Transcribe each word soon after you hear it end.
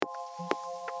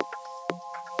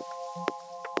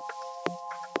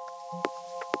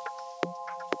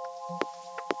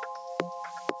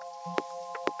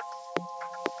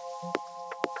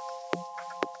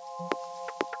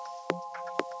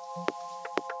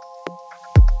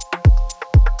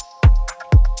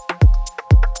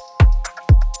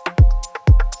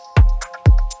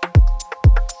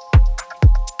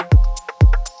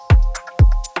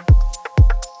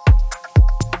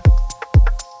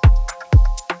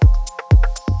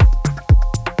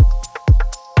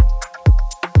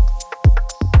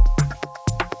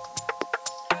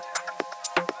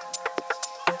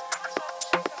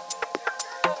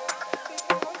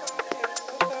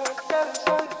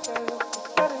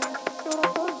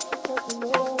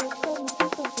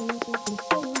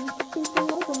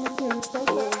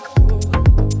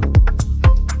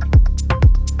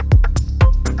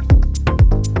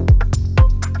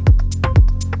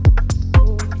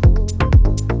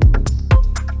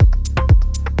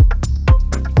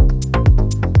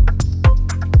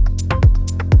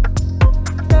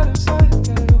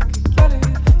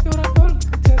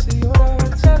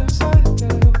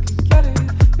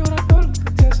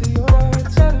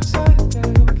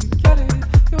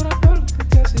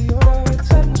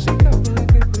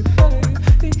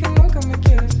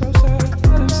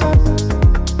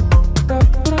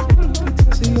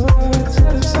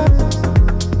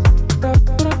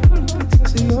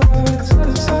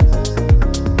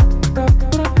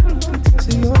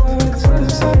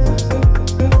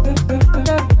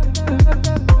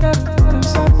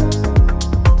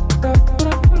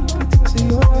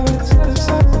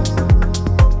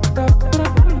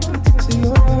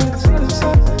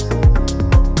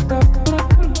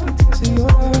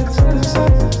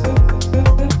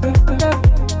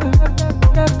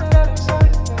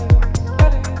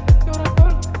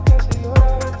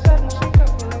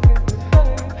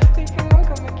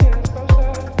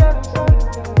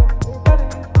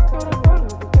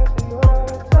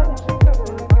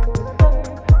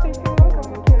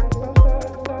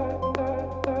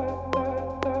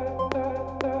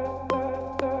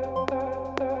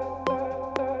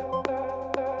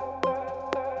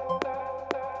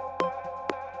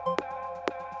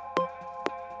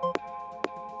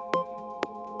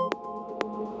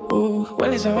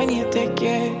Hueles a vainilla, te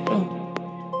quiero.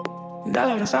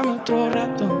 Dale, abrázame otro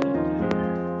rato.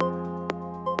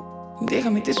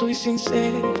 Déjame, te soy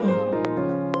sincero.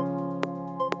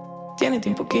 Tiene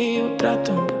tiempo que yo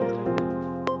trato.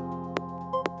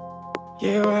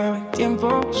 Llevaba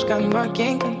tiempo buscando a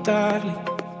quien cantarle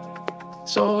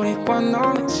sobre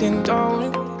cuando me siento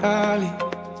vulnerable.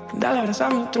 Dale,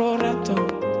 abrázame otro rato.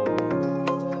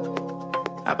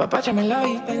 Apapáchame la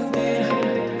vida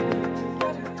entera.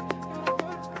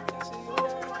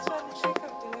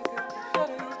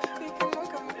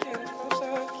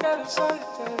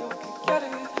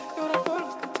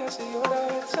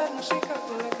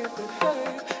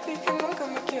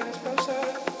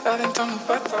 Aventando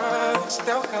patadas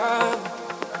de ahogado,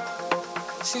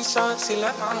 sin saber si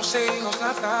las manos seguimos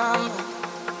nadando,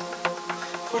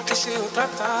 porque sigo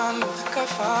tratando,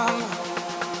 cavando,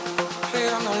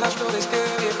 regando las flores que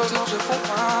de viejos no se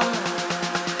fuman.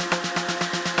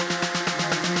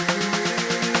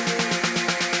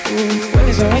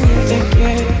 Hueles a vainilla, te quiero.